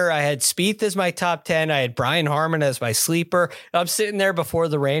my winner. I had Spieth as my top 10. I had Brian Harmon as my sleeper. I'm sitting there before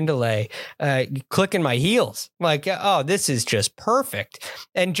the rain delay, clicking my heels, like, oh, this is just perfect.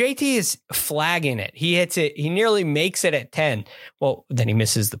 And JT is flagging it. He hits it. He nearly makes it at 10. Well, then he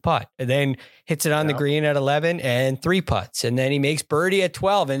misses the putt, and then hits it on the green at 11 and 3 putts, and then he makes birdie at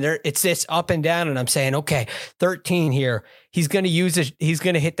 12. And it's this up and down, and I'm saying, okay, 13 here. He's going to use it. He's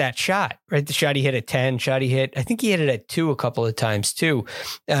going to hit that shot, right? The shot he hit at 10, I think he hit it at 2 a couple of times too.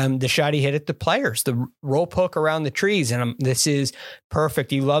 The shot he hit at the Players, the rope hook around the trees. And this is perfect.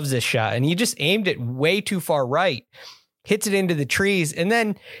 He loves this shot. And he just aimed it way too far right, hits it into the trees. And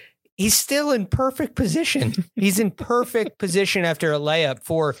then he's still in perfect position. He's in perfect position after a layup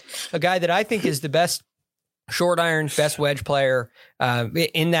for a guy that I think is the best Short iron, best wedge player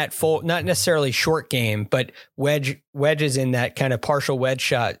in that full, not necessarily short game, but wedges in that kind of partial wedge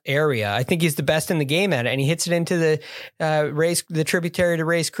shot area. I think he's the best in the game at it, and he hits it into the tributary to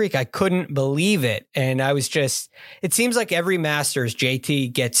Race Creek. I couldn't believe it, and I was just. It seems like every Masters,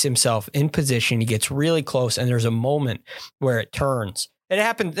 JT gets himself in position, he gets really close, and there's a moment where it turns. It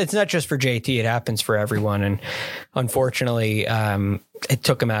happened. It's not just for JT; it happens for everyone, and unfortunately, it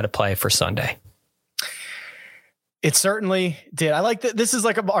took him out of play for Sunday. It certainly did. I like that. This is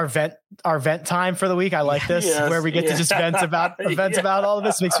like our vent time for the week. I like this where we get to just vent about all of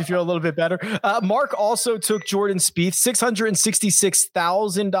this. Makes me feel a little bit better. Mark also took Jordan Spieth,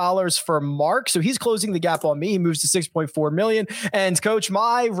 $666,000 for Mark. So he's closing the gap on me. He moves to 6.4 million. And coach,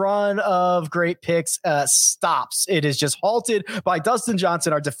 my run of great picks stops. It is just halted by Dustin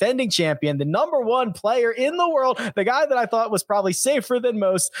Johnson, our defending champion, the number one player in the world. The guy that I thought was probably safer than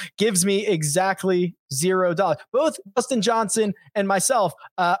most gives me exactly $0. Both Dustin Johnson and myself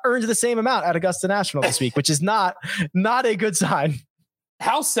earned the same amount at Augusta National this week, which is not a good sign.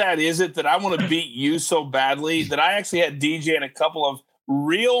 How sad is it that I want to beat you so badly that I actually had DJ in a couple of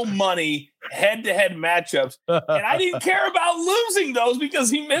real money head-to-head matchups, and I didn't care about losing those because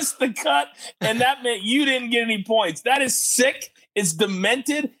he missed the cut, and that meant you didn't get any points. That is sick. It's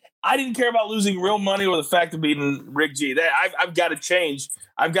demented. I didn't care about losing real money or the fact of beating Rick G. I've got to change.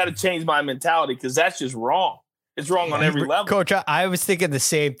 I've got to change my mentality because that's just wrong. It's wrong on every level. Coach, I was thinking the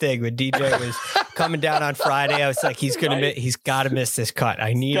same thing when DJ was coming down on Friday. I was like, he's got to miss this cut.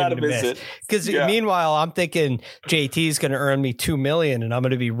 I need him to miss it. Because meanwhile, I'm thinking JT is going to earn me $2 million and I'm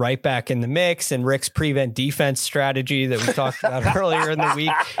going to be right back in the mix. And Rick's prevent defense strategy that we talked about earlier in the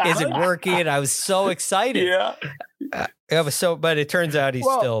week isn't working. And I was so excited. Yeah. But it turns out he's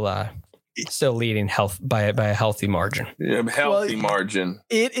still leading by a healthy margin. Yeah, margin.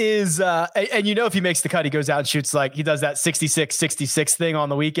 It is, and if he makes the cut, he goes out and shoots like he does that 66 thing on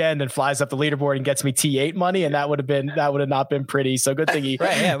the weekend and flies up the leaderboard and gets me T8 money, and that would have not been pretty. So good thing it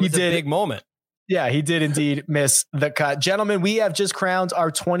was a big moment. Yeah, he did indeed miss the cut. Gentlemen, we have just crowned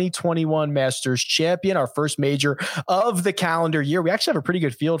our 2021 Masters champion, our first major of the calendar year. We actually have a pretty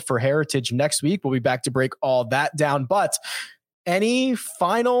good field for Heritage next week. We'll be back to break all that down, but any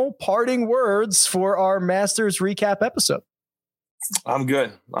final parting words for our Masters recap episode? I'm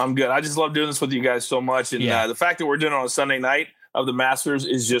good. I just love doing this with you guys so much. And the fact that we're doing it on a Sunday night of the Masters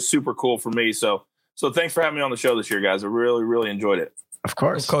is just super cool for me. So thanks for having me on the show this year, guys. I really, really enjoyed it. Of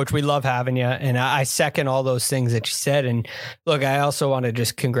course. Coach, we love having you. And I second all those things that you said. And look, I also want to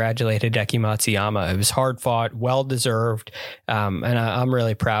just congratulate Hideki Matsuyama. It was hard fought, well-deserved. And I'm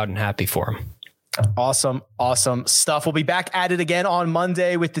really proud and happy for him. Awesome stuff. We'll be back at it again on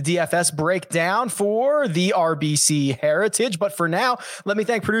Monday with the DFS breakdown for the RBC Heritage. But for now, let me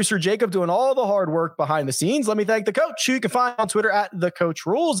thank producer Jacob doing all the hard work behind the scenes. Let me thank the coach, who you can find on Twitter at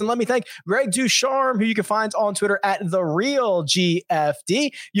 @TheCoachRules. And let me thank Greg Ducharme, who you can find on Twitter at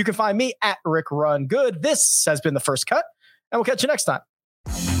 @TheRealGFD. You can find me at RickRunGood. This has been The First Cut, and we'll catch you next time